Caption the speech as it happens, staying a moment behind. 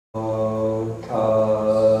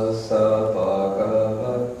tassa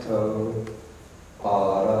bhagavato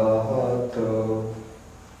arahato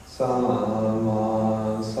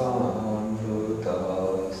sama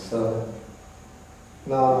sambuddhassa.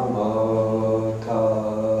 Namo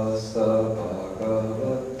tassa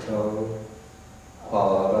bhagavato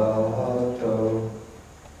arahato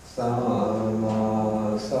sama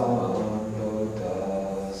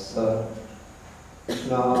sambuddhassa.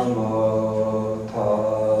 Namo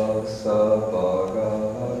tassa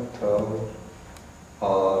bhagavato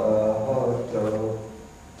arahato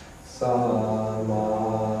sama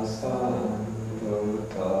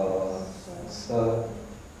sambuddhassa.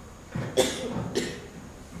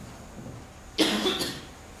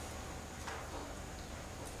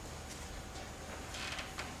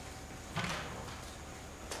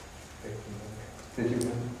 Did you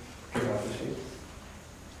give out the sheets?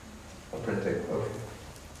 I'll print it, okay.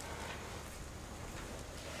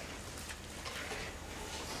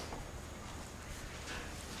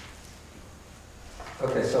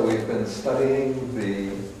 Okay, so we've been studying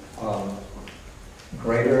the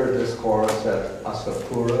greater discourse at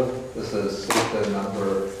Assapura. This is Sutta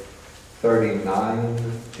number 39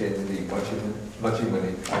 in the Majjhima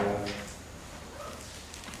Nikaya.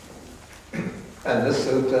 And in this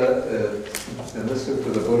sutta,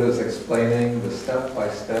 the Buddha is explaining the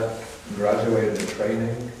step-by-step graduated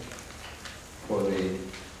training for the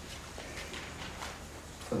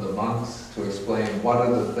monks to explain what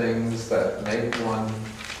are the things that make one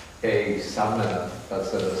a samana,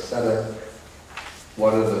 that's an ascetic,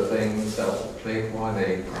 what are the things that make one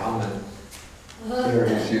a Brahmin. Here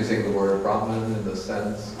he's using the word Brahmin in the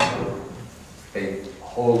sense of a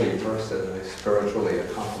holy person, a spiritually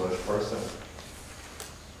accomplished person.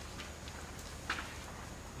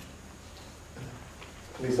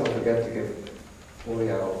 Please don't forget to give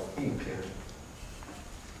Bodhi eat here.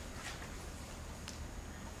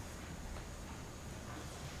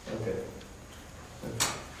 Okay.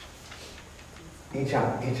 Icha.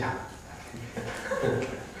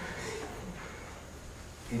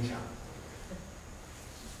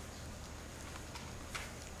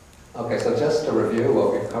 Okay, so just to review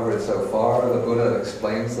what we've covered so far, the Buddha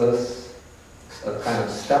explains this, a kind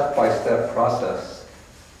of step-by-step process,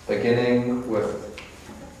 beginning with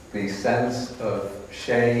the sense of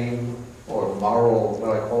shame or moral,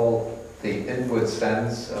 what I call the inward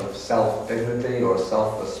sense of self-dignity or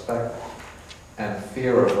self-respect and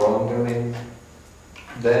fear of wrongdoing.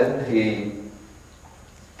 Then he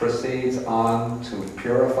proceeds on to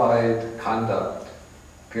purified conduct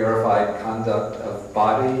of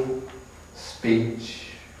body,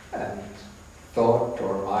 speech, and thought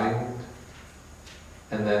or mind,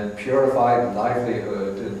 and then purified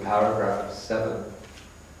livelihood in paragraph 7.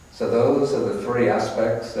 So those are the three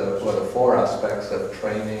aspects of, or the four aspects of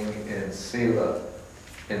training in sila,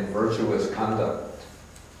 in virtuous conduct.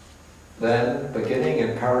 Then, beginning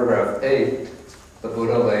in paragraph 8, the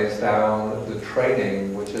Buddha lays down the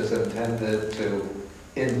training which is intended to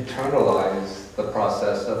internalize the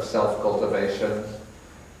process of self-cultivation,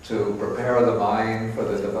 to prepare the mind for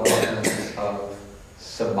the development of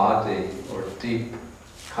samadhi, or deep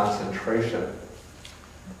concentration.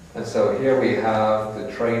 And so here we have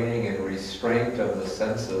the training in restraint of the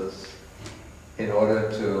senses in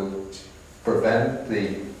order to prevent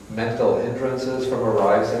the mental hindrances from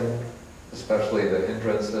arising, especially the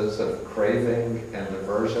hindrances of craving and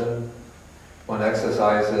aversion. One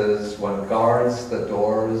exercises, one guards the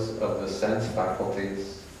doors of the sense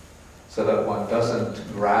faculties so that one doesn't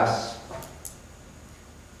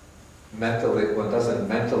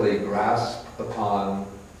mentally grasp upon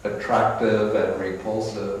attractive and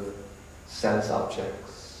repulsive sense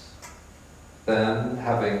objects. Then,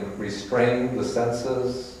 having restrained the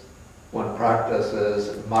senses, one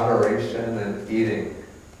practices moderation in eating.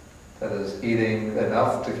 That is, eating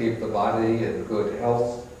enough to keep the body in good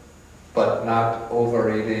health, but not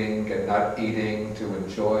overeating and not eating to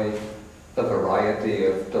enjoy the variety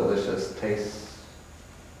of delicious tastes.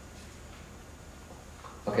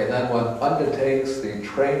 Okay, then one undertakes the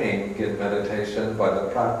training in meditation by the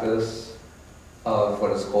practice of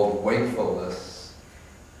what is called wakefulness,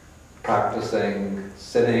 practicing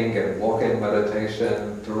sitting and walking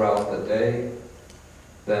meditation throughout the day.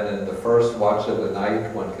 Then in the first watch of the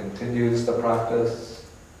night, one continues the practice.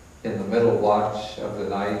 In the middle watch of the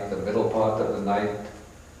night, the middle part of the night,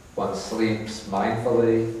 one sleeps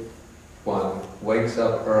mindfully. One wakes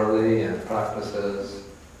up early and practices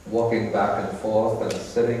walking back and forth and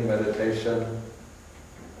sitting meditation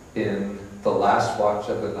in the last watch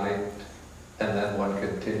of the night, and then one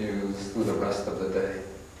continues through the rest of the day.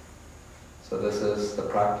 So this is the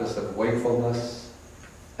practice of wakefulness,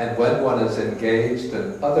 And when one is engaged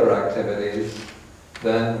in other activities,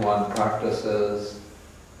 then one practices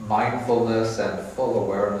mindfulness and full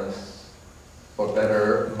awareness, or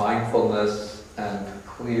better, mindfulness and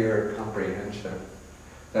clear comprehension.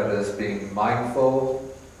 That is, being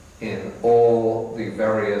mindful in all the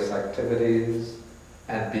various activities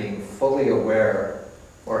and being fully aware,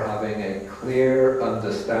 or having a clear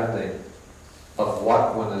understanding of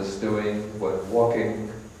what one is doing when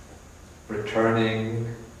walking, returning,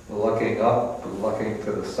 looking up, looking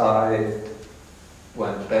to the side,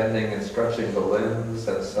 when bending and stretching the limbs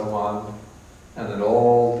and so on, and in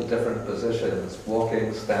all the different positions,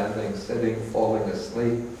 walking, standing, sitting, falling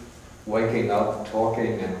asleep, waking up,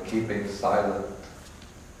 talking, and keeping silent.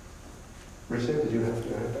 Richard, did you have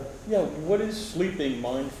to add that? Yeah, what is sleeping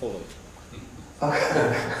mindfully?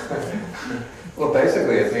 Well,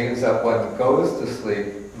 basically it means that one goes to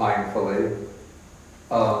sleep mindfully,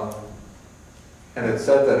 and it's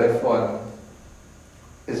said that if one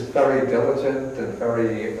is very diligent and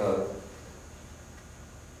very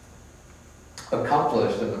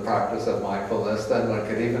accomplished in the practice of mindfulness, then one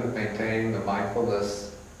could even maintain the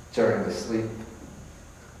mindfulness during the sleep.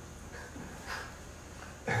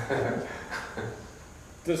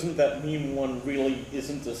 Doesn't that mean one really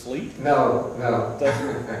isn't asleep? No.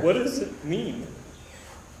 What does it mean?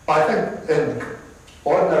 I think in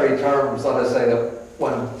ordinary terms, let us say that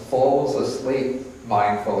one falls asleep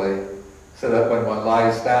mindfully, so that when one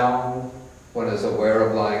lies down, one is aware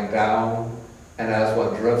of lying down, and as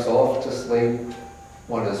one drifts off to sleep,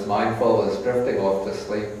 one is mindful as drifting off to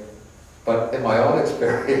sleep. But in my own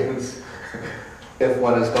experience, if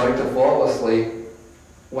one is going to fall asleep,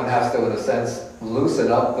 one has to, in a sense,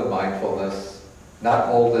 loosen up the mindfulness, not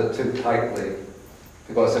hold it too tightly.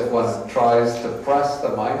 Because if one tries to press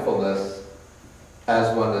the mindfulness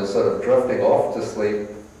as one is sort of drifting off to sleep,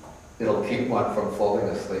 it'll keep one from falling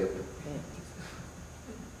asleep.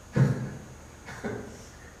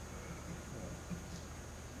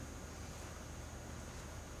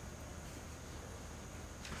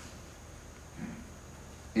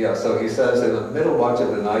 Yeah, so he says, in the middle watch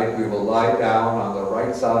of the night, we will lie down on the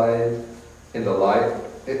right side in the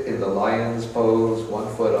lion's pose,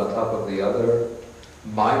 one foot on top of the other,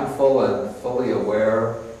 mindful and fully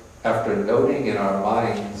aware, after noting in our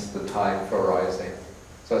minds the time for rising.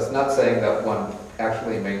 So it's not saying that one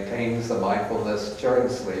actually maintains the mindfulness during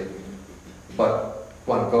sleep, but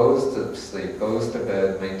one goes to sleep, goes to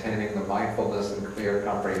bed, maintaining the mindfulness and clear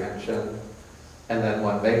comprehension. And then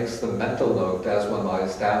one makes the mental note as one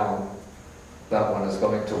lies down that one is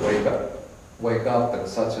going to wake up at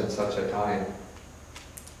such and such a time,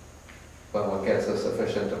 when one gets a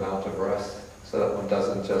sufficient amount of rest, so that one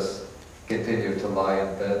doesn't just continue to lie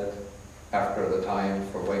in bed after the time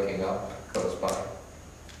for waking up goes by.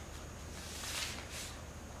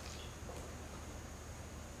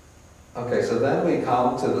 Okay, so then we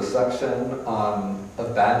come to the section on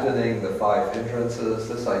abandoning the 5 hindrances.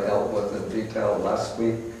 This I dealt with in detail last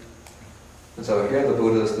week. And so here the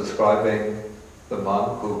Buddha is describing the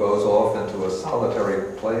monk who goes off into a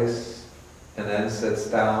solitary place and then sits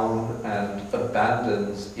down and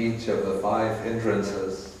abandons each of the 5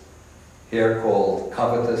 hindrances, here called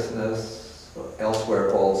covetousness,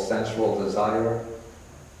 elsewhere called sensual desire,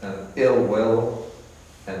 and ill will,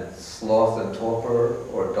 and sloth and torpor,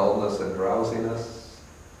 or dullness and drowsiness,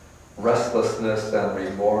 restlessness and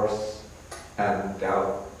remorse, and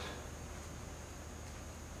doubt.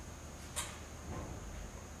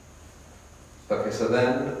 Okay, so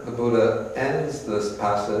then the Buddha ends this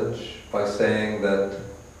passage by saying that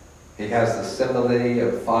he has the simile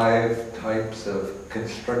of 5 types of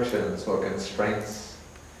constrictions or constraints: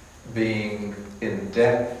 being in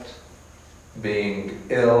debt, being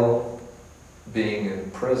ill, being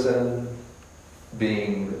in prison,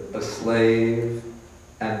 being a slave,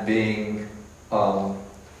 and being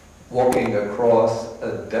walking across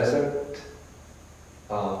a desert.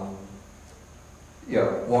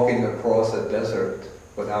 Walking across a desert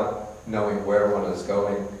without knowing where one is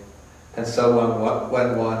going. And so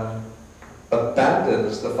when one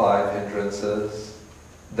abandons the 5 hindrances,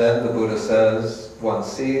 then the Buddha says one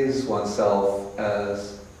sees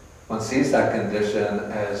that condition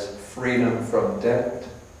as freedom from debt,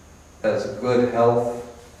 as good health,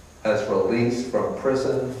 as release from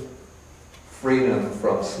prison, freedom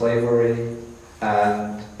from slavery,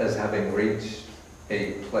 and as having reached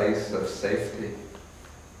a place of safety.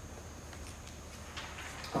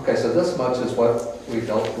 Okay, so this much is what we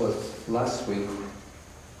dealt with last week.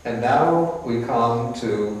 And now we come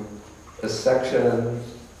to a section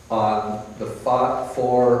on the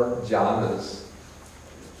 4 jhanas.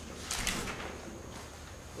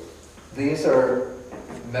 These are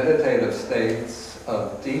meditative states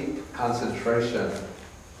of deep concentration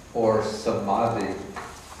or samadhi,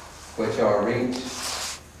 which are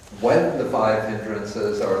reached when the five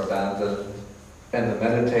hindrances are abandoned and the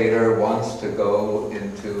meditator wants to go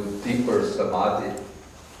into deeper samadhi.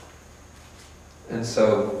 And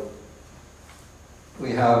so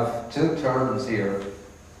we have two terms here.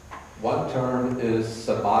 One term is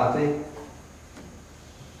samadhi,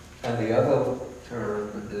 and the other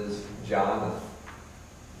term is jhana.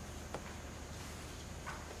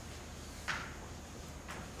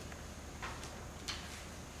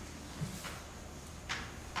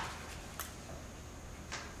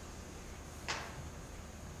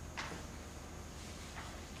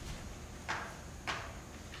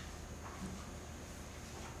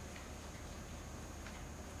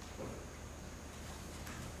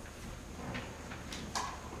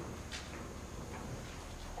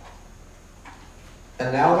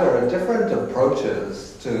 And now there are different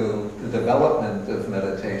approaches to the development of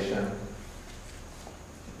meditation.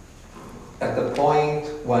 At the point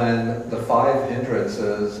when the five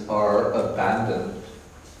hindrances are abandoned,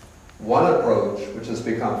 one approach, which has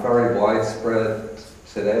become very widespread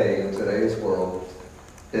today in today's world,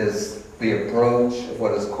 is the approach of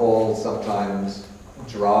what is called sometimes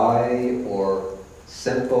dry or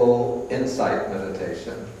simple insight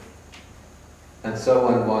meditation. And so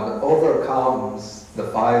when one overcomes the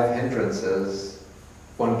five hindrances,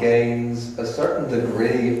 one gains a certain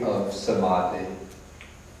degree of samadhi.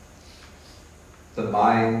 The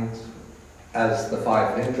mind, as the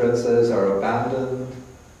five hindrances are abandoned,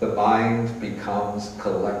 the mind becomes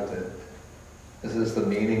collected. This is the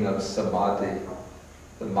meaning of samadhi.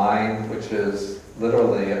 The mind, which is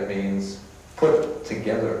literally, it means put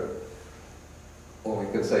together. Or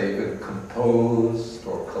we could say even composed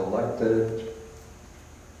or collected.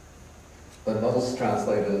 But most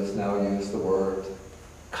translators now use the word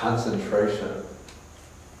concentration.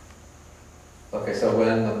 Okay, so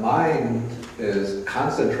when the mind is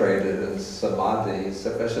concentrated in samadhi,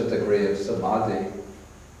 sufficient degree of samadhi,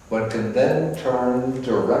 one can then turn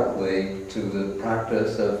directly to the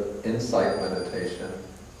practice of insight meditation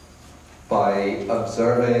by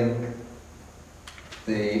observing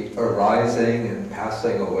the arising and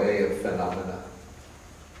passing away of phenomena.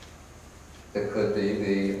 It could be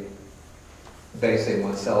the basing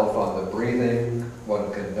oneself on the breathing. One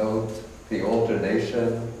can note the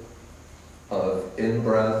alternation of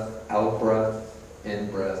in-breath, out-breath,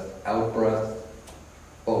 in-breath, out-breath.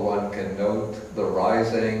 Or one can note the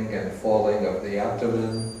rising and falling of the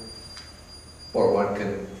abdomen. Or one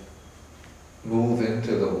can move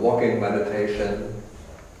into the walking meditation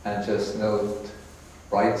and just note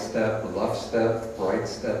right step, left step, right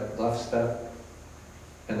step, left step.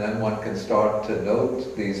 And then one can start to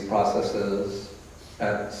note these processes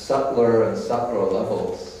at subtler and subtler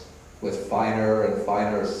levels with finer and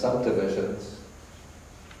finer subdivisions.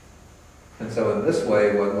 And so in this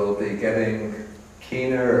way, one will be getting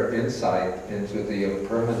keener insight into the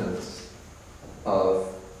impermanence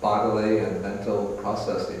of bodily and mental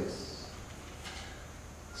processes.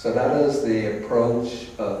 So that is the approach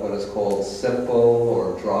of what is called simple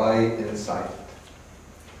or dry insight.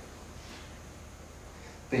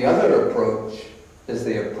 The other approach is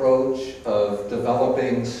the approach of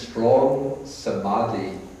developing strong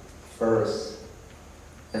samadhi first,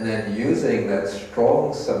 and then using that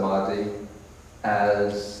strong samadhi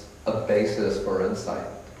as a basis for insight.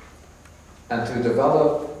 And to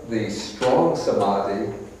develop the strong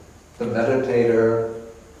samadhi, the meditator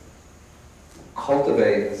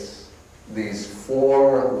cultivates these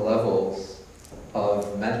four levels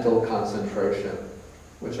of mental concentration,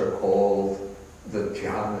 which are called the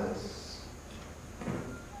jhanas.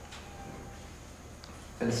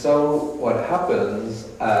 And so what happens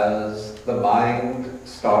as the mind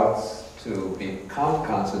starts to become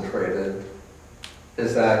concentrated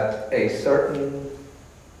is that a certain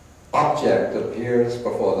object appears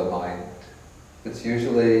before the mind. It's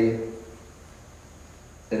usually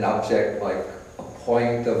an object like a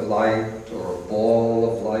point of light or a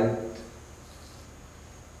ball of light,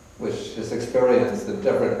 which is experienced in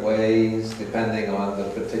different ways depending on the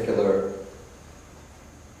particular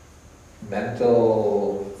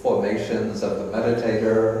mental formations of the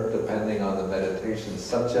meditator, depending on the meditation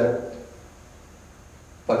subject.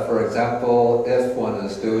 But for example, if one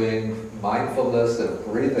is doing mindfulness of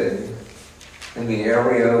breathing, in the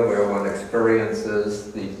area where one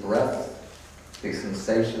experiences the breath, the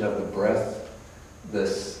sensation of the breath,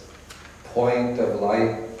 this point of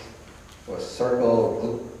light or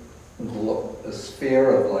circle, a sphere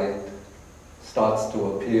of light starts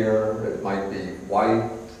to appear. It might be white,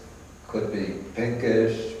 could be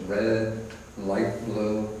pinkish, red, light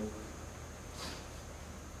blue.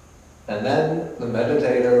 And then the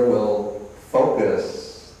meditator will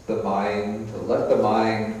focus the mind, let the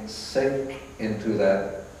mind sink into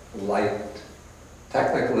that light.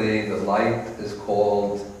 Technically, the light is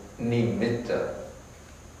called nimitta.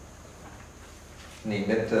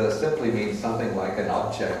 Nimitta simply means something like an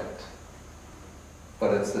object,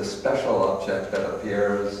 but it's this special object that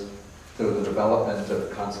appears through the development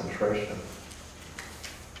of concentration.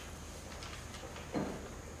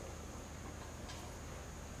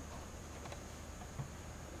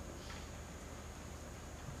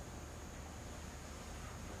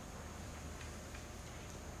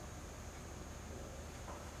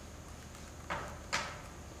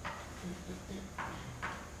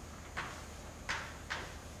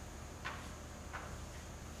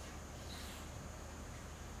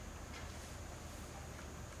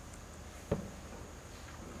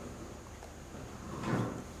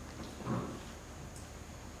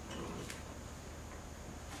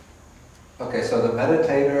 Okay, so the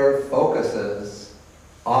meditator focuses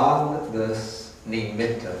on this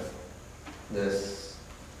nimitta, this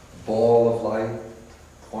ball of light,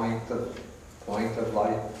 point of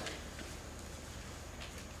light.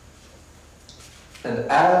 And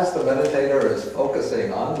as the meditator is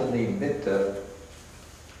focusing on the nimitta,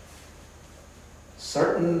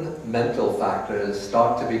 certain mental factors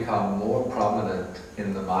start to become more prominent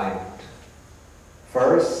in the mind.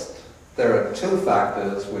 First, there are two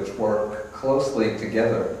factors which work closely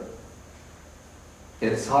together.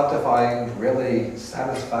 It's hard to find really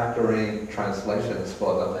satisfactory translations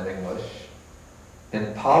for them in English.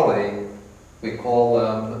 In Pali, we call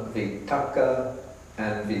them vitakka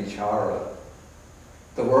and vichara.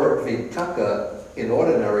 The word vitakka in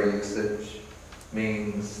ordinary usage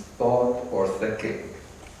means thought or thinking,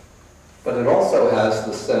 but it also has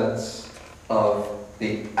the sense of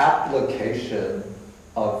the application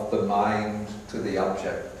of the mind to the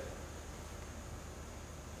object.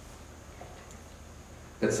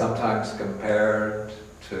 It's sometimes compared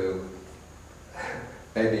to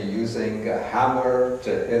maybe using a hammer to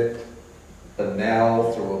hit a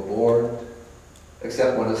nail through a board,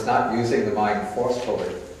 except one is not using the mind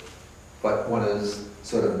forcefully, but one is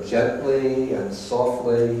sort of gently and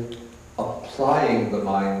softly applying the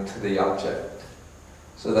mind to the object.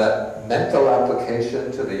 So that mental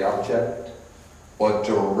application to the object, or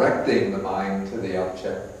directing the mind to the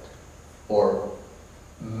object, or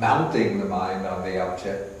mounting the mind on the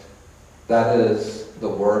object, that is the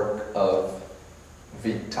work of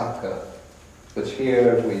vitakka, which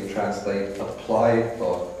here we translate applied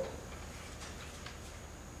thought.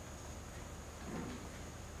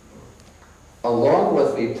 Along with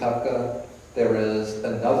vitakka, there is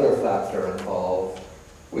another factor involved,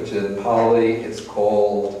 which in Pali is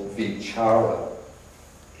called vichara.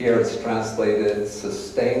 Here it's translated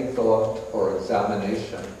sustained thought or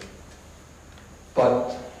examination.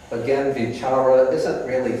 But again, vichara isn't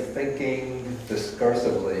really thinking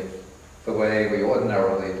discursively the way we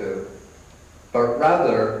ordinarily do, but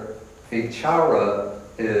rather vichara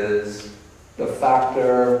is the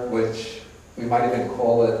factor which we might even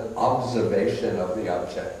call it observation of the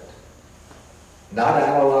object. Not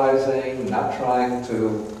analyzing, not trying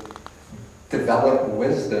to develop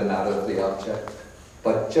wisdom out of the object,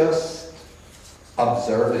 but just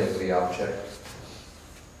observing the object,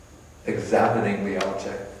 examining the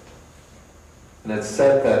object. And it's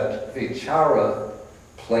said that vichara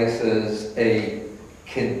places a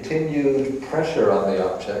continued pressure on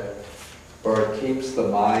the object, or it keeps the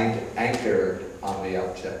mind anchored on the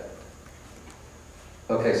object.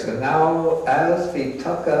 Okay, so now as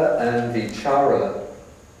vitakka and vichara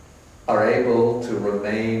are able to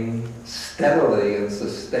remain steadily and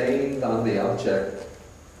sustained on the object,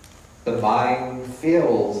 the mind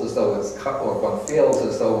feels as though one feels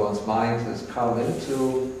as though one's mind has come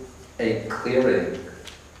into a clearing.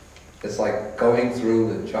 It's like going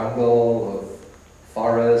through the jungle of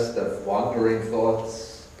forest of wandering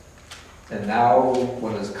thoughts, and now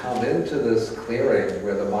one has come into this clearing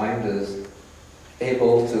where the mind is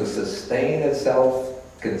able to sustain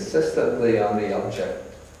itself consistently on the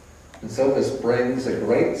object. And so this brings a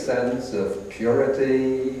great sense of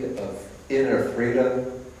purity, of inner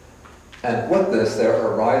freedom. And with this there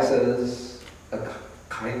arises a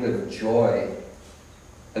kind of joy,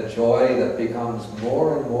 a joy that becomes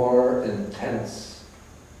more and more intense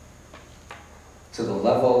to the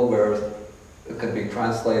level where it can be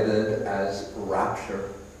translated as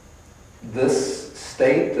rapture. This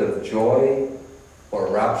state of joy or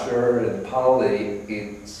rapture in Pali,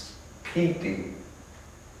 it's piti,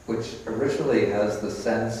 which originally has the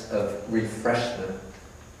sense of refreshment.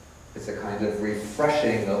 It's a kind of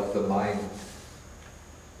refreshing of the mind.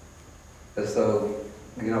 As though,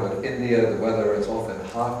 in India, the weather is often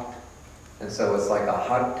hot, and so it's like a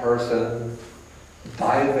hot person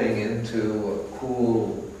diving into a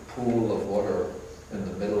cool pool of water in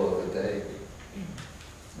the middle of the day.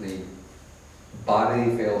 The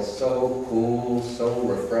body feels so cool, so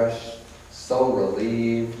refreshed, so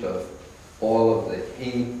relieved of all of the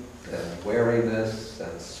heat and weariness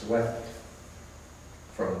and sweat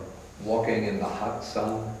from walking in the hot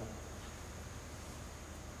sun.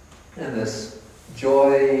 And this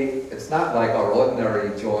joy, it's not like our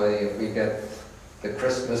ordinary joy if we get the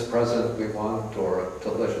Christmas present we want or a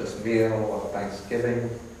delicious meal on Thanksgiving,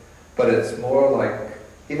 but it's more like,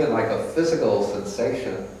 even like a physical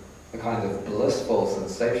sensation, a kind of blissful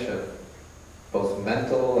sensation, both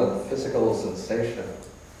mental and physical sensation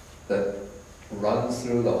that runs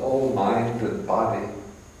through the whole mind and body.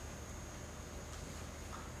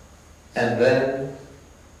 And then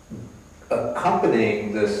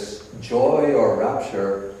accompanying this joy or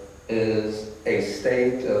rapture is a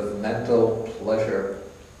state of mental pleasure.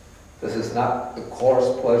 This is not a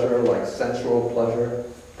coarse pleasure like sensual pleasure,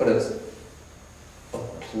 but it's a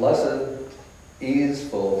pleasant,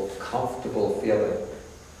 easeful, comfortable feeling.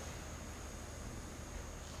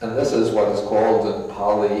 And this is what is called in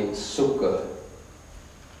Pali Sukha.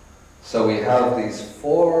 So we have these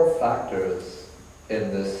 4 factors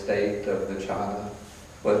in this state of the jhana.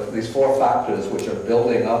 But these 4 factors which are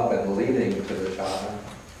building up and leading to the jhana.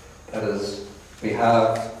 That is, we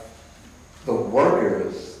have the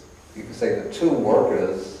workers, you could say the 2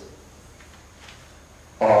 workers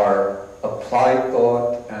are applied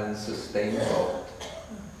thought and sustained thought.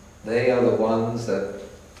 They are the ones that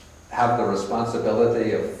have the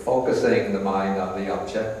responsibility of focusing the mind on the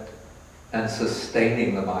object and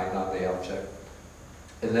sustaining the mind on the object.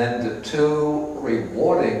 And then the 2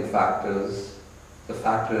 rewarding factors, the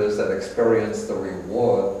factors that experience the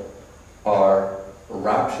reward, are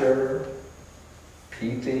rapture,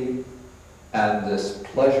 piti, and this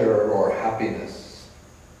pleasure or happiness,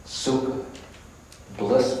 sukha,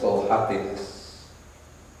 blissful happiness.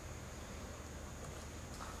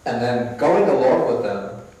 And then going along with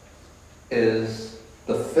them is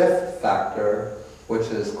the 5th factor, which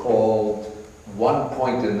is called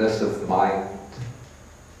one-pointedness of mind.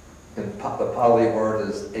 And the Pali word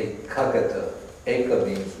is ekagata. Eka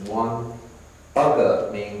means one, aga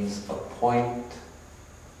means a point,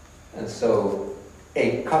 and so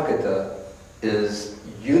ekagata is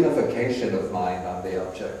unification of mind on the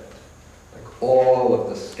object. Like all of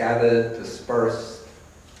the scattered, dispersed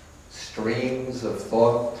streams of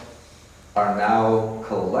thought are now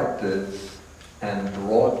collected and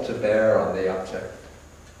brought to bear on the object.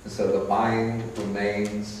 And so the mind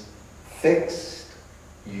remains fixed,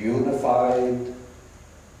 unified,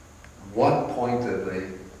 one-pointedly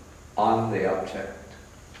on the object.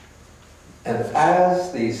 And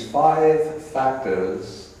as these 5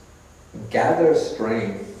 factors gather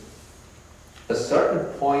strength, a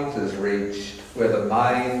certain point is reached where the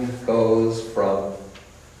mind goes from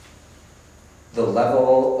the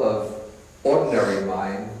level of ordinary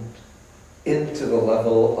mind into the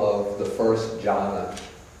level of the first jhana,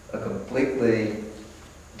 a completely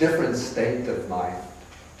different state of mind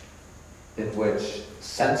in which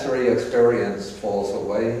sensory experience falls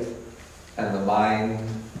away and the mind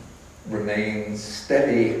remains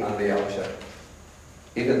steady on the object.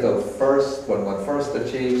 Even though when one first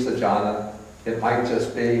achieves the jhana, it might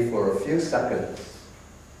just be for a few seconds,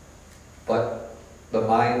 but the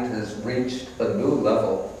mind has reached a new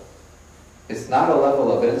level. It's not a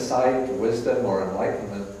level of insight, wisdom, or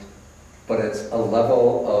enlightenment, but it's a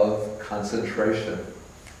level of concentration.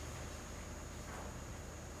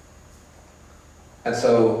 And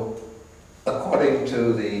so, according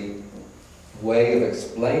to the way of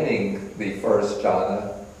explaining the first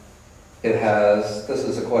jhana, this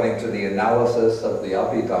is according to the analysis of the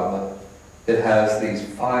Abhidhamma, it has these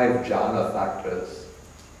 5 jhana factors.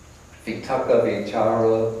 Vitaka,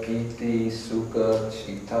 vichara, piti, sukha,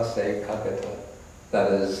 chitta, ekagata.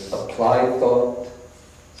 That is applied thought,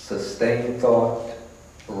 sustained thought,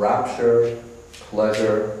 rapture,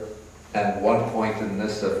 pleasure, and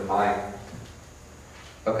one-pointedness of mind.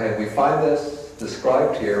 Okay, we find this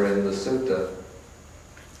described here in the Sutta.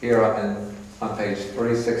 Here I'm on page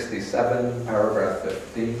 367, paragraph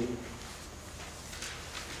 15.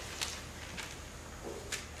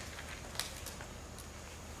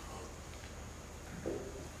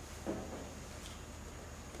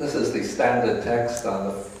 This is the standard text on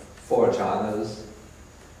the 4 jhanas.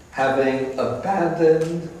 Having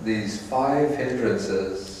abandoned these 5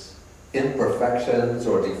 hindrances, imperfections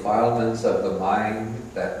or defilements of the mind,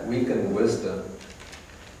 that weakened wisdom,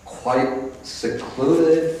 quite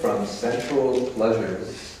secluded from sensual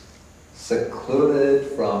pleasures,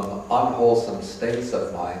 secluded from unwholesome states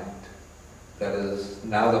of mind. That is,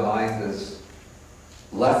 now the mind is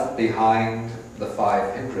left behind the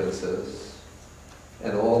 5 hindrances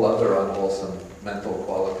and all other unwholesome mental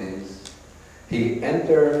qualities. He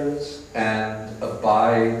enters and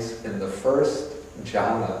abides in the first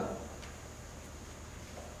jhana,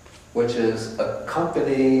 which is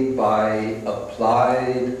accompanied by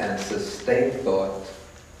applied and sustained thought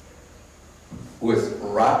with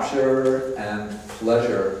rapture and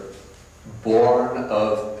pleasure born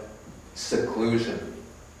of seclusion.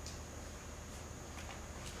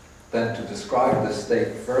 Then to describe this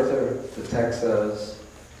state further, the text says,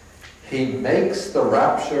 he makes the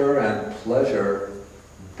rapture and pleasure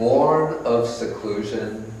born of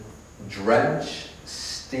seclusion, drench,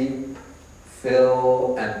 steep,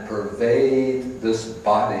 fill, and pervade this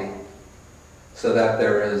body, so that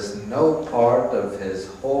there is no part of his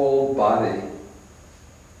whole body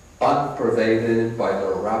unpervaded by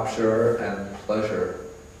the rapture and pleasure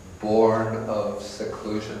born of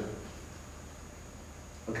seclusion.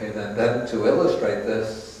 Okay, then to illustrate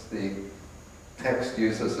this, the text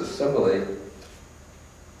uses a simile.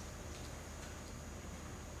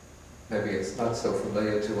 Maybe it's not so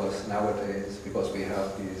familiar to us nowadays because we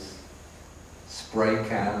have these spray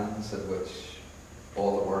cans in which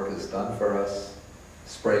all the work is done for us,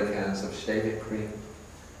 spray cans of shaving cream.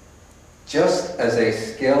 Just as a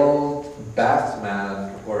skilled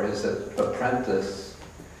bathman or his apprentice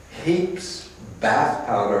heaps bath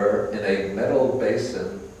powder in a metal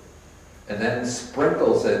basin and then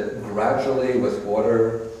sprinkles it gradually with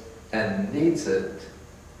water and kneads it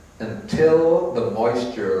until the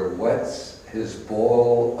moisture wets his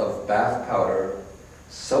ball of bath powder,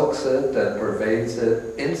 soaks it and pervades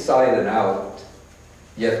it inside and out,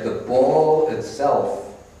 yet the ball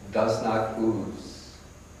itself does not ooze.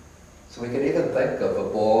 So we can even think of a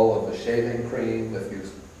ball of a shaving cream. If you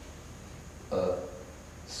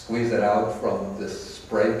squeeze it out from this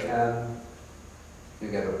spray can, you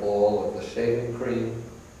get a ball of the shaving cream,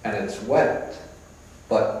 and it's wet,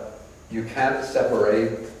 but you can't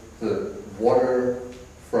separate the water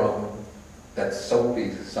from that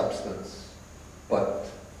soapy substance. But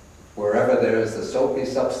wherever there is the soapy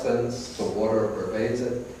substance, the water pervades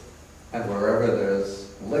it, and wherever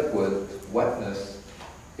there's liquid wetness,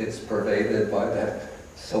 it's pervaded by that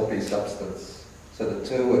soapy substance. So the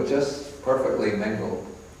two are just perfectly mingled.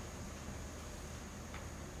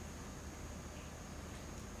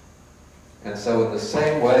 And so in the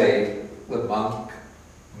same way, the monk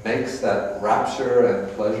makes that rapture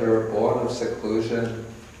and pleasure born of seclusion,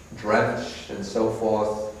 drench and so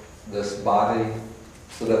forth, this body,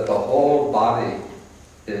 so that the whole body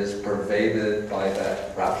is pervaded by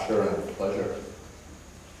that rapture and pleasure.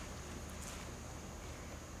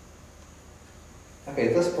 Okay,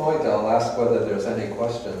 at this point I'll ask whether there's any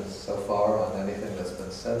questions so far on anything that's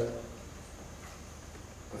been said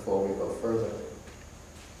before we go further.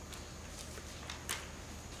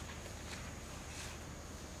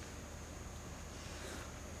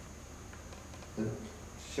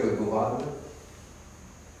 Should we move on?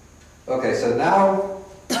 Okay, so now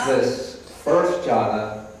this first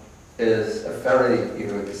jhana is a very, you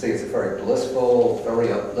can see it's a very blissful, very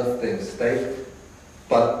uplifting state,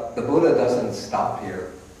 but the Buddha doesn't stop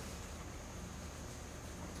here.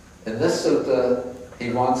 In this sutta,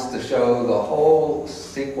 he wants to show the whole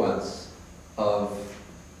sequence of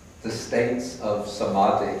the states of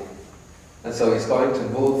samadhi. And so he's going to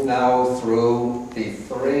move now through the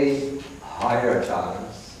 3 higher jhanas.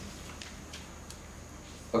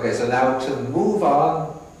 Okay, so now to move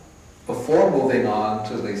on, before moving on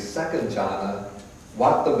to the second jhana,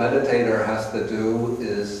 what the meditator has to do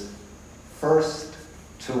is first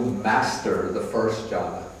to master the first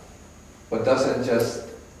jhana. One doesn't just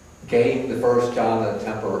gain the first jhana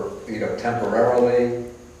temporarily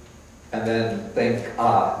and then think,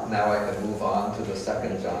 now I can move on to the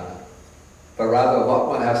second jhana. But rather what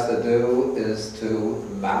one has to do is to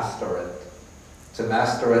master it. To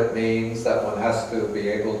master it means that one has to be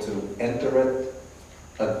able to enter it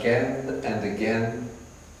again and again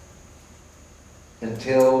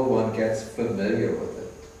until one gets familiar with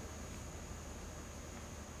it.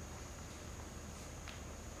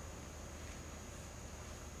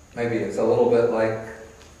 Maybe it's a little bit like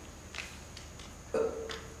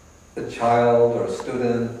a child or a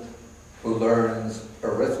student who learns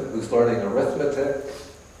who's learning arithmetic,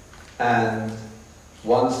 and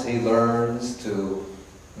once he learns to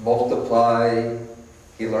multiply,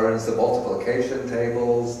 he learns the multiplication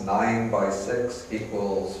tables. 9 by 6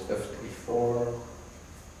 equals 54.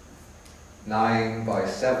 9 by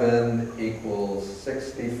 7 equals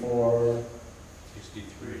 64.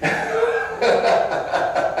 63.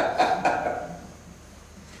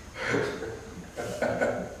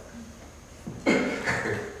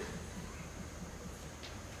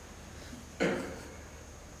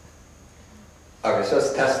 I was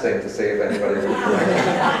just testing to see if anybody would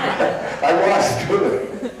correct. I was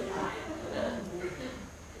good.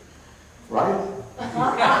 Right?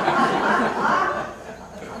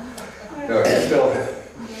 No,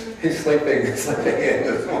 he's sleeping in this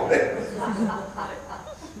morning.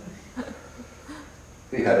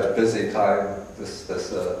 He had a busy time this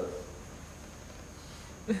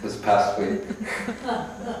past week.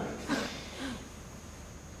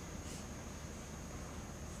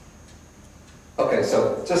 Okay,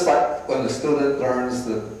 so just like when the student learns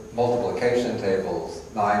the multiplication tables,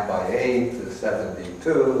 9 by 8 is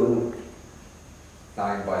 72,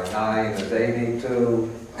 9 by 9 is 82,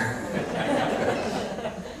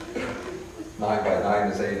 9 by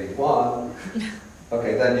 9 is 81.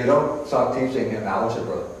 Okay, then you don't start teaching him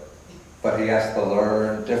algebra, but he has to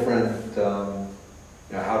learn different,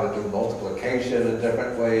 how to do multiplication in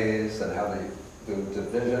different ways and how to do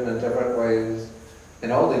division in different ways.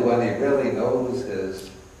 And only when he really knows his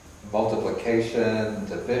multiplication,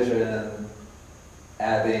 division,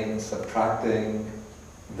 adding, subtracting,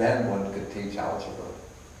 then one could teach algebra.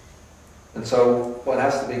 And so one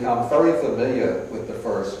has to become very familiar with the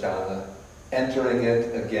first jhana, entering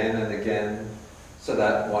it again and again, so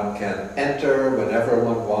that one can enter whenever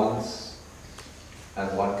one wants,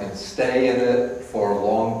 and one can stay in it for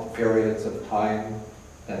long periods of time,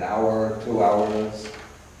 an hour, 2 hours.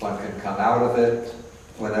 One can come out of it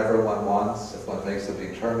whenever one wants. If one makes a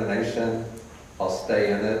determination, I'll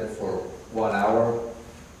stay in it for 1 hour,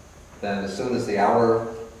 then as soon as the hour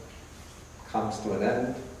comes to an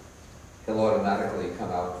end, he'll automatically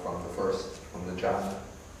come out from the jhana.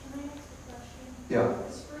 Can I ask a question? Yeah.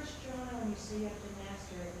 This first jhana, when you say you have to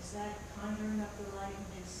master it, is that conjuring up the light and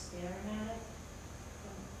just staring at it?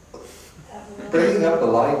 Bringing up the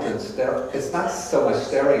light and stare, it's not so much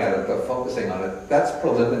staring at it, but focusing on it. That's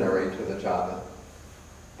preliminary to the jhana.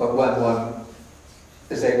 But when one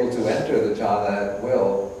is able to enter the jhana at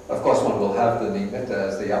will, of course one will have the nimitta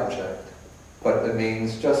as the object, but it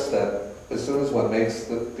means just that as soon as one makes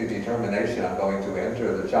the determination, I'm going to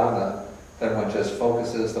enter the jhana, then one just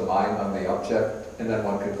focuses the mind on the object, and then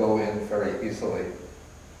one can go in very easily.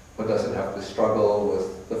 One doesn't have to struggle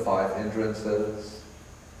with the 5 hindrances.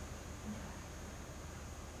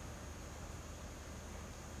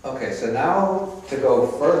 Okay, so now to go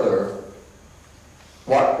further,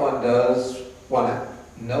 what one does, one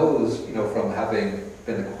knows, from having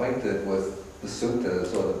been acquainted with the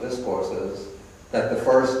suttas or the discourses, that the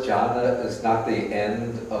first jhana is not the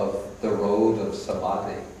end of the road of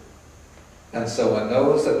samadhi. And so one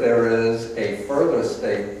knows that there is a further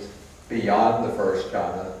state beyond the first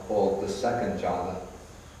jhana called the second jhana.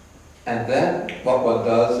 And then what one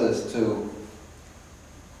does is to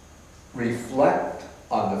reflect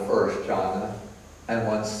on the first jhana, and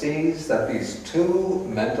one sees that these 2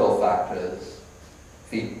 mental factors,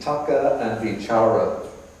 vitakka and vichara,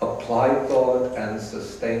 applied thought and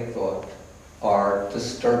sustained thought, are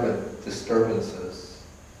disturbances.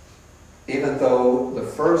 Even though the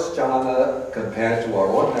first jhana, compared to our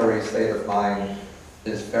ordinary state of mind,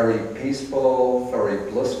 is very peaceful,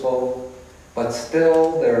 very blissful, but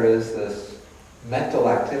still there is this mental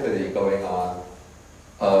activity going on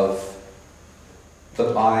of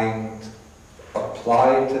the mind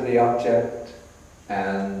applied to the object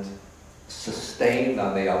and sustained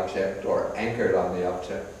on the object or anchored on the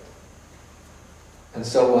object. And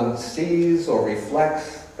so one sees or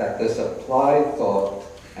reflects that this applied thought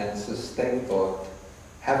and sustained thought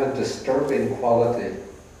have a disturbing quality.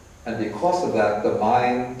 And because of that, the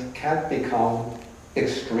mind can't become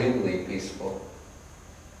extremely peaceful.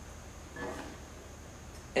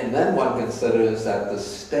 And then one considers that the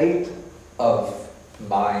state of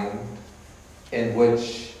mind in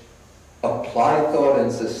which applied thought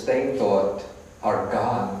and sustained thought are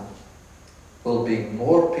gone will be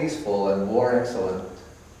more peaceful and more excellent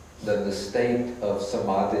than the state of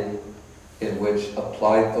samadhi in which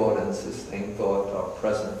applied thought and sustained thought are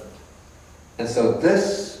present. And so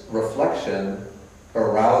this reflection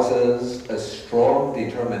arouses a strong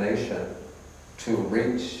determination to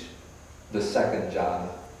reach the second jhana.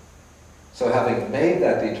 So having made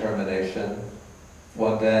that determination,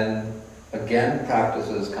 one then again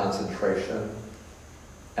practices concentration,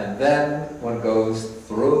 and then one goes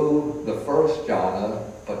through the first jhana,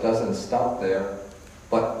 but doesn't stop there,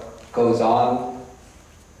 but goes on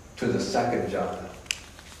to the second jhana.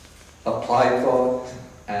 Applied thought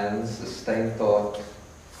and sustained thought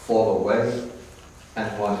fall away,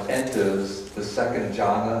 and one enters the second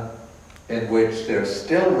jhana, in which there's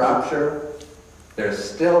still rapture, there's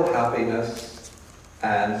still happiness,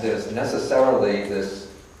 and there's necessarily this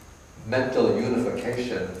mental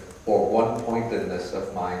unification or one-pointedness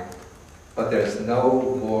of mind, but there's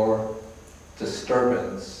no more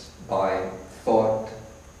disturbance by thought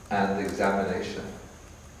and examination.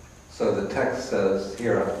 So the text says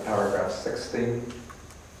here in paragraph 16,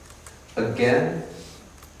 again,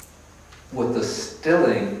 with the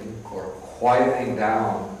stilling or quieting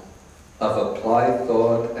down of applied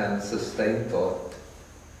thought and sustained thought,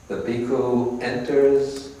 the bhikkhu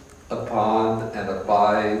enters upon and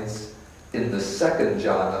abides in the second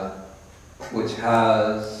jhana, which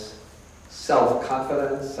has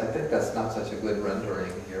self-confidence. I think that's not such a good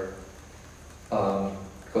rendering here.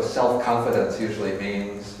 Because self-confidence usually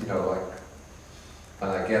means, like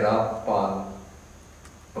when I get up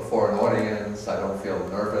before an audience, I don't feel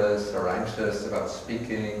nervous or anxious about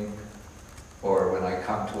speaking, or when I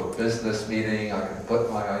come to a business meeting, I can put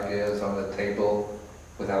my ideas on the table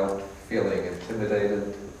without feeling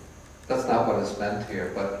intimidated. That's not what is meant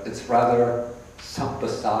here, but it's rather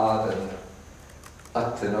sampasadana,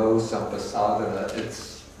 attino sampasadana.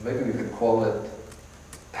 It's, maybe we could call it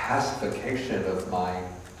pacification of mind,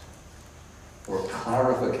 or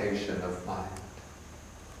clarification of mind.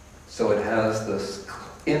 So it has this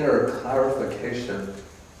inner clarification,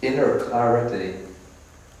 inner clarity,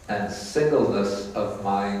 and singleness of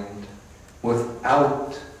mind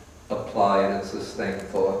without applied and sustained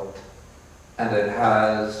thought. And it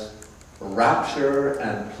has rapture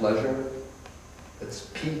and pleasure. It's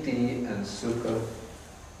piti and sukha,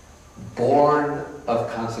 born of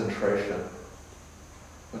concentration.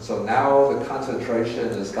 And so now the concentration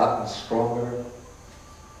has gotten stronger.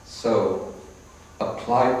 So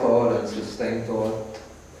applied thought and sustained thought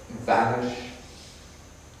vanish,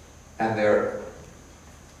 and there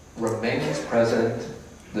remains present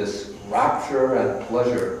this rapture and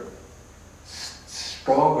pleasure,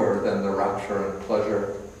 stronger than the rapture and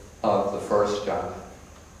pleasure of the first jhana.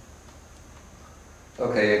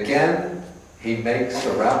 Okay, again, he makes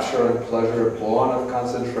the rapture and pleasure born of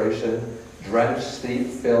concentration drench, steep,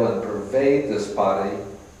 fill, and pervade this body,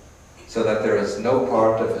 so that there is no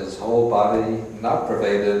part of his whole body not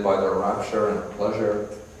pervaded by the rapture and pleasure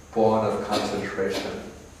born of concentration.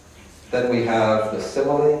 Then we have the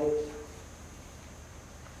simile.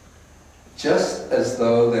 Just as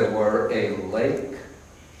though there were a lake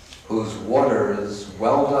whose waters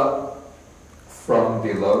welled up from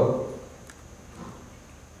below,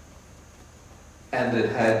 and it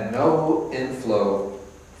had no inflow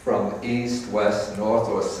from east, west, north,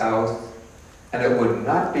 or south, and it would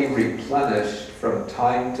not be replenished from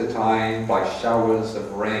time to time by showers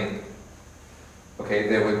of rain. Okay,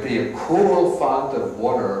 there would be a cool font of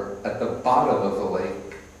water at the bottom of the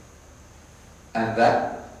lake, and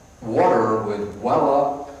that water would well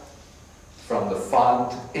up from the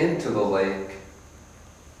font into the lake,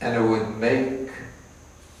 and it would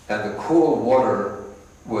and the cool water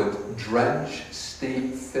would drench,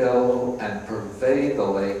 steep, fill, and pervade the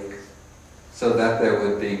lake, so that there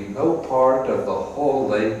would be no part of the whole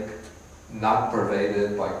lake not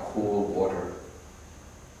pervaded by cool water.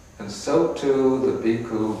 And so too the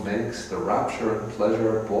bhikkhu makes the rapture and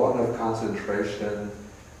pleasure born of concentration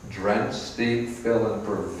drench, steep, fill, and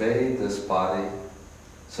pervade this body,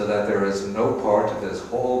 so that there is no part of his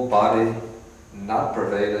whole body not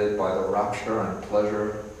pervaded by the rapture and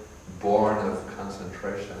pleasure born of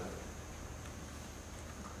concentration.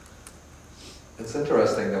 It's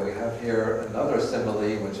interesting that we have here another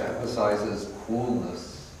simile which emphasizes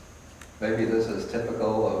coolness. Maybe this is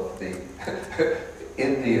typical of the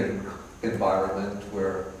Indian environment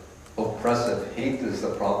where oppressive heat is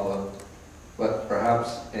the problem, but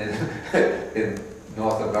perhaps in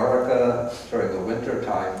North America during the winter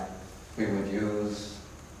time we would use,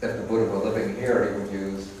 if the Buddha were living here, he would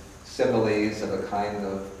use similes of a kind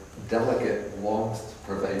of delicate warmth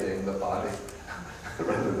pervading the body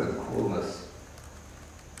rather than coolness.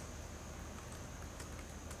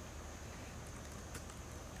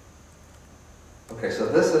 Okay, so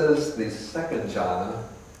this is the second jhana.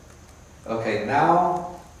 Okay,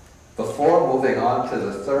 now, before moving on to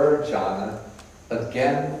the third jhana,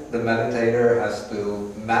 again, the meditator has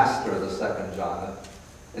to master the second jhana.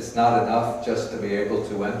 It's not enough just to be able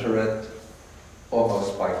to enter it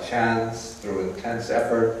almost by chance, through intense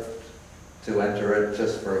effort, to enter it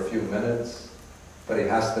just for a few minutes, but he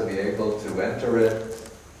has to be able to enter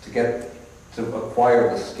it, to acquire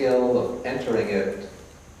the skill of entering it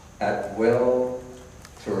at will,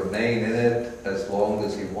 to remain in it as long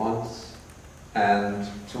as he wants, and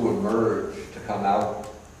to emerge, to come out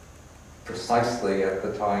precisely at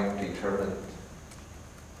the time determined.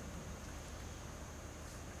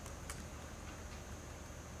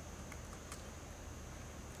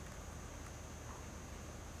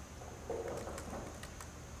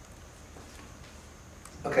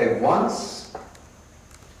 Okay, once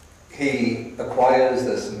he acquires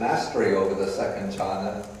this mastery over the second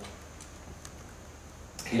jhana,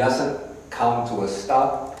 he doesn't come to a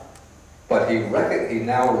stop, but he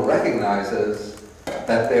now recognizes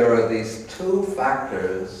that there are these two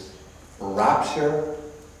factors, rapture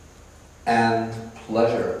and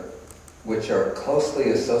pleasure, which are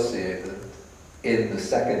closely associated in the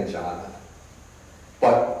second jhana.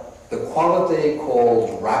 But the quality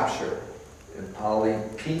called rapture, in Pali,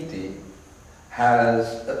 piti,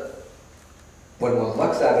 has, when one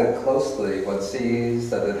looks at it closely, one sees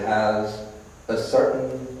that it has a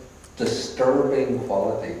certain disturbing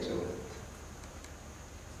quality to it.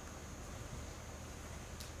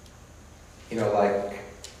 You know, like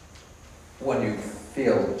when you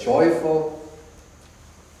feel joyful,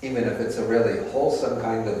 even if it's a really wholesome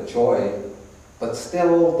kind of joy, but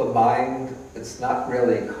still the mind, it's not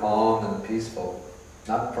really calm and peaceful,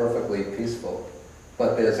 not perfectly peaceful,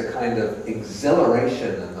 but there's a kind of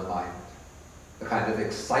exhilaration in the mind, a kind of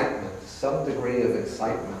excitement, some degree of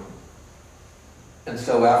excitement. And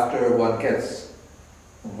so after one gets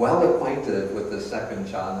well acquainted with the second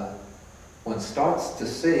jhana, one starts to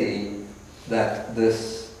see that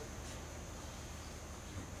this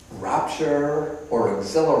rapture or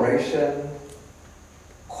exhilaration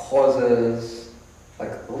causes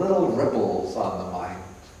like little ripples on the mind,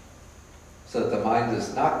 so that the mind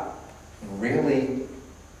is not really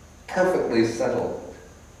perfectly settled.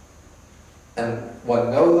 And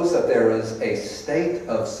one knows that there is a state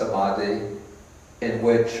of samadhi in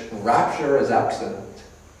which rapture is absent,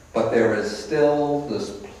 but there is still this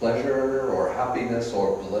pleasure or happiness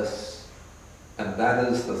or bliss, and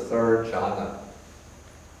that is the third jhana.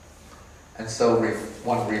 And so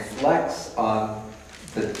one reflects on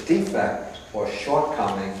the defect or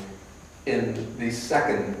shortcoming in the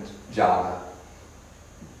second jhana,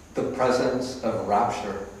 the presence of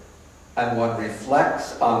rapture, and one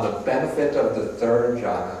reflects on the benefit of the third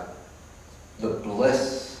jhana, the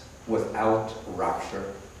bliss without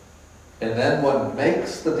rapture. And then one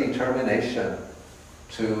makes the determination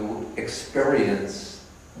to experience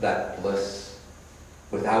that bliss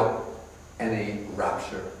without any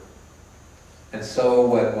rapture. And so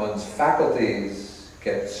when one's faculties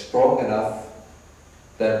get strong enough,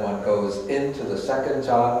 then one goes into the second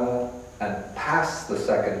jhana and past the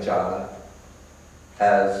second jhana.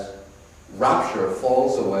 As rapture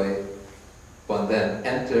falls away, one then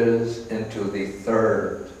enters into the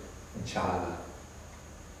third jhana.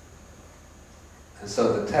 And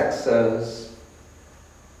so the text says,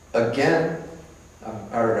 again,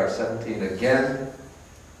 paragraph 17, again,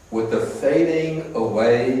 with the fading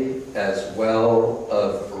away as well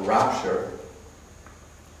of rapture,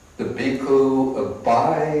 the bhikkhu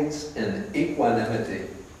abides in equanimity.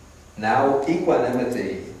 Now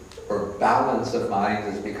equanimity, or balance of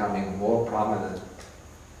mind, is becoming more prominent.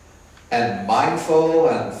 And mindful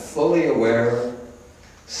and fully aware,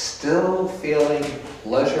 still feeling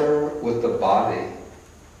pleasure with the body,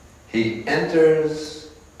 he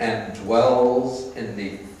enters and dwells in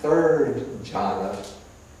the third jhana,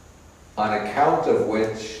 on account of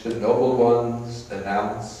which the noble ones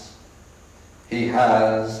announce, he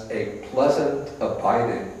has a pleasant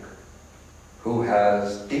abiding, who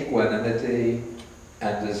has equanimity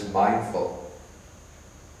and is mindful.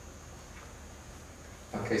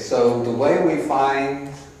 Okay, so the way we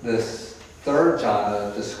find this third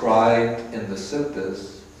jhana described in the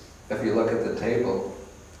suttas, if you look at the table,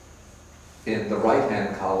 in the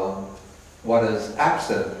right-hand column, what is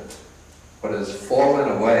absent, what has fallen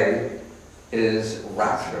away, is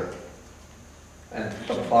rapture. And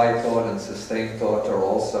applied thought and sustained thought are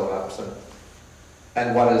also absent.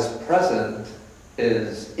 And what is present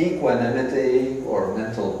is equanimity or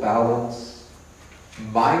mental balance,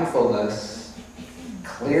 mindfulness,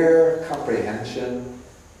 clear comprehension,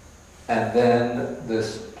 and then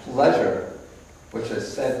this pleasure, which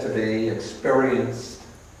is said to be experienced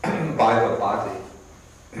by the body.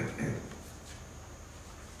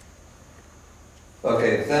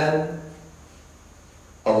 Okay, then,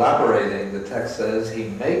 elaborating, the text says, he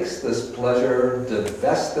makes this pleasure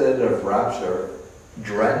divested of rapture,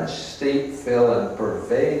 drench, steep, fill, and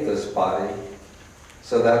pervade this body,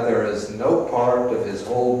 so that there is no part of his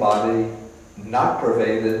whole body not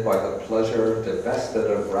pervaded by the pleasure divested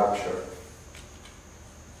of rapture.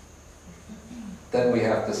 Then we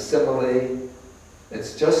have the simile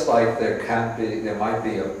It's just like there might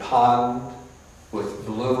be a pond with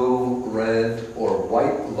blue, red, or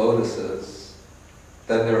white lotuses.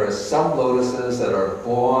 Then there are some lotuses that are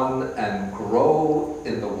born and grow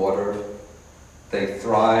in the water. They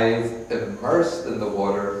thrive immersed in the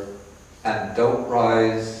water and don't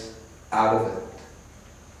rise out of it.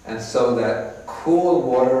 And so that cool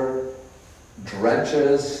water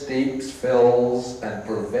drenches, steeps, fills, and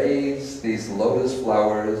pervades these lotus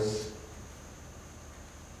flowers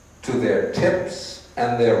to their tips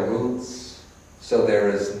and their roots, so there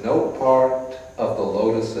is no part of the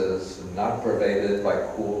lotuses not pervaded by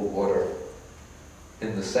cool water.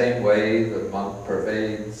 In the same way, the monk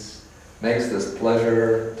makes this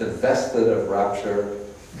pleasure divested of rapture,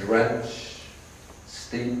 drench,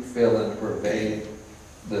 steep, fill, and pervade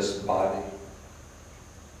this body.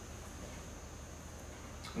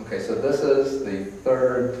 Okay, so this is the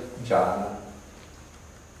third jhana.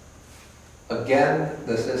 Again,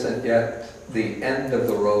 this isn't yet the end of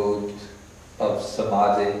the road of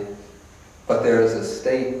samadhi, but there is a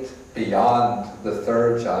state beyond the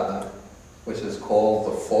third jhana, which is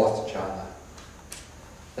called the fourth jhana.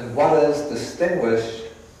 And what is distinguished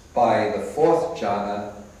by the fourth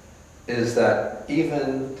jhana is that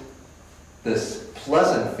even this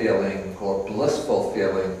pleasant feeling or blissful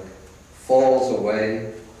feeling falls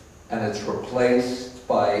away, and it's replaced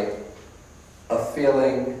by a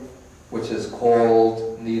feeling which is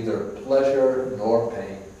called neither pleasure nor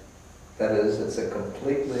pain. That is, it's a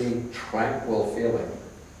completely tranquil feeling.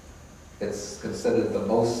 It's considered the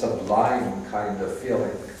most sublime kind of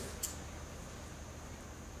feeling.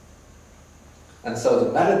 And so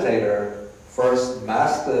the meditator first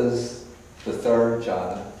masters the third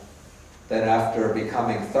jhana. Then after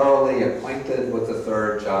becoming thoroughly acquainted with the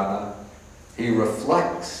third jhana, he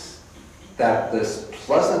reflects that this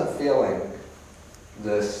pleasant feeling,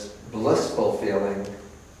 this blissful feeling,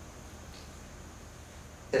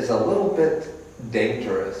 is a little bit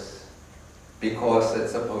dangerous because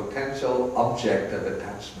it's a potential object of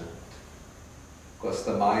attachment. Because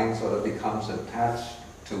the mind sort of becomes attached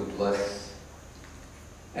to bliss.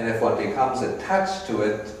 And if one becomes attached to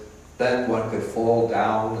it, then one could fall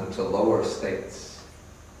down into lower states.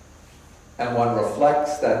 And one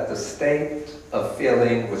reflects that the state of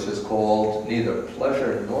feeling, which is called neither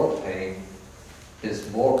pleasure nor pain, is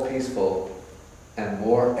more peaceful and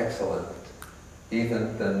more excellent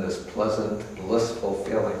even than this pleasant, blissful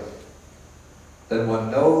feeling. Then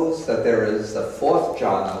one knows that there is a fourth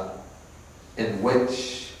jhana in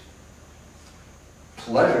which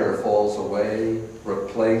pleasure falls away,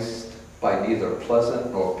 replaced by neither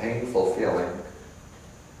pleasant nor painful feeling.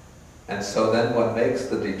 And so then one makes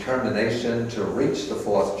the determination to reach the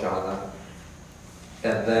fourth jhana,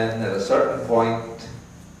 and then at a certain point,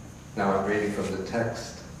 now I'm reading from the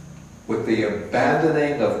text, with the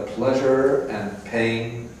abandoning of pleasure and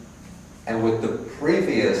pain, and with the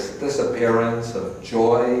previous disappearance of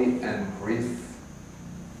joy and grief,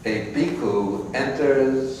 a bhikkhu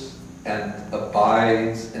enters and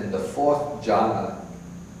abides in the fourth jhana,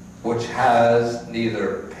 which has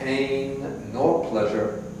neither pain nor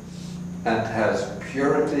pleasure, and has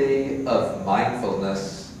purity of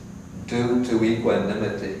mindfulness due to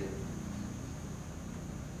equanimity.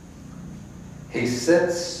 He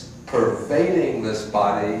sits pervading this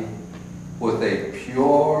body with a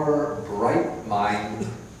pure, bright mind,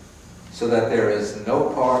 so that there is no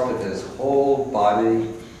part of his whole body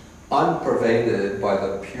unpervaded by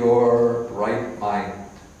the pure, bright mind.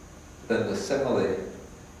 Then the simile,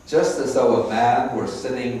 just as though a man were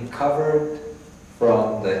sitting covered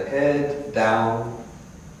from the head down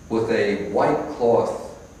with a white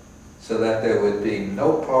cloth, so that there would be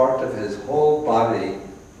no part of his whole body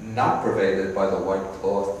not pervaded by the white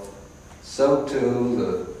cloth, so too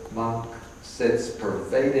the monk sits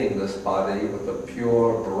pervading this body with a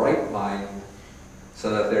pure, bright mind, so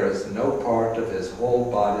that there is no part of his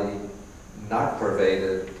whole body not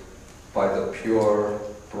pervaded by the pure,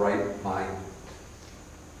 bright mind.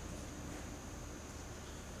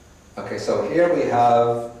 Okay, so here we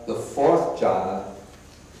have the fourth jhana,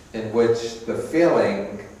 in which the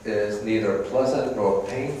feeling is neither pleasant nor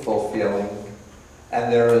painful feeling,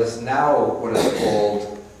 and there is now what is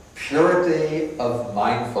called purity of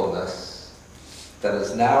mindfulness. That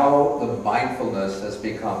is, now the mindfulness has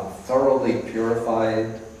become thoroughly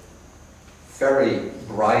purified, very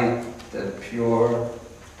bright and pure,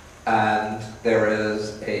 and there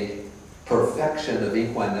is a perfection of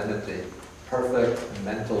equanimity, perfect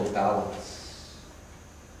mental balance.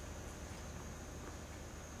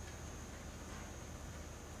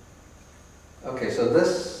 Okay, so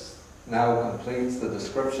this now completes the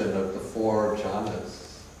description of the four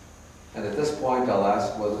jhanas. And at this point, I'll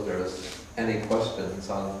ask whether there's any questions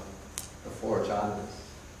on the 4 jhanas.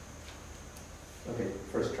 Okay,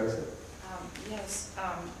 first Tracy. Yes,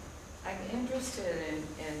 I'm interested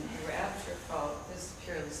in rapture fall. This is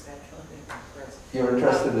purely speculative, of course. You're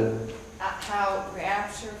interested in? How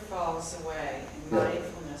rapture falls away and Yeah.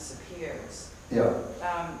 mindfulness appears. Yeah.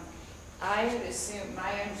 I would assume,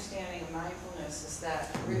 my understanding of mindfulness is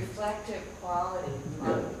that reflective quality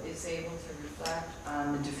is able to reflect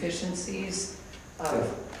on the deficiencies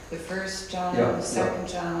of the first jhana, the second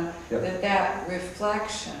jhana, that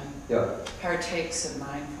reflection partakes of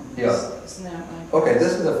mindfulness. Yeah. Isn't that mindfulness? Okay,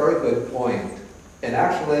 this is a very good point. And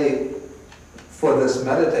actually, for this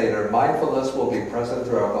meditator, mindfulness will be present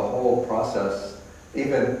throughout the whole process,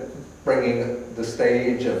 even bringing the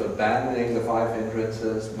stage of abandoning the 5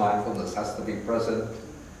 hindrances. Mindfulness has to be present.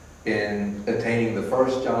 In attaining the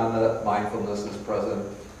first jhana, mindfulness is present.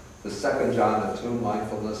 The second jhana too,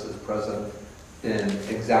 mindfulness is present. In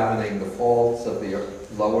examining the faults of the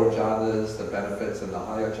lower jhanas, the benefits in the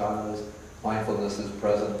higher jhanas, mindfulness is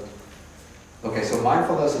present. Okay, so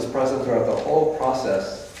mindfulness is present throughout the whole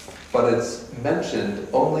process, but it's mentioned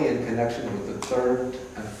only in connection with the 3rd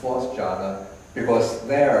and 4th jhana, because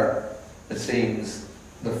there, it seems,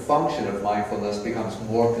 the function of mindfulness becomes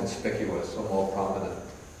more conspicuous or more prominent.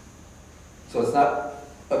 So it's not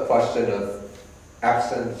a question of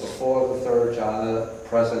absent before the 3rd jhana,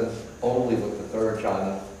 present only with the 3rd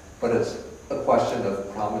jhana, but it's a question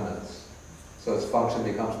of prominence. So its function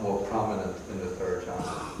becomes more prominent in the 3rd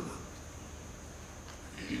jhana.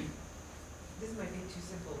 This might be too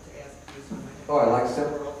simple to ask you. So Oh, I like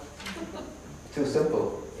simple. Too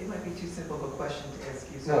simple. it might be too simple of a question to ask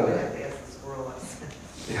you, so No, I yeah. have to ask the squirrel us.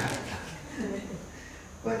 Yeah.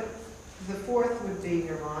 But the 4th would be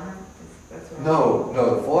nirvana? That's what No,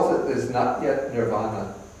 the 4th is not yet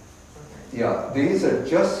nirvana. Okay. Yeah, these are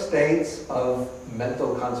just states of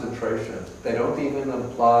mental concentration. They don't even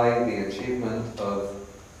imply the achievement of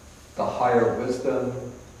the higher wisdom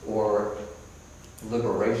or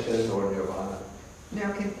liberation or nirvana.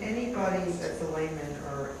 Now, can anybody that's a layman,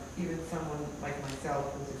 or even someone like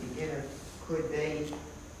myself who's a beginner,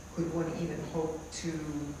 could one even hope to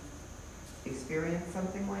experience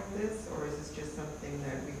something like this, or is this just something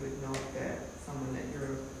that we would know that someone at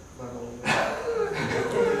your level would?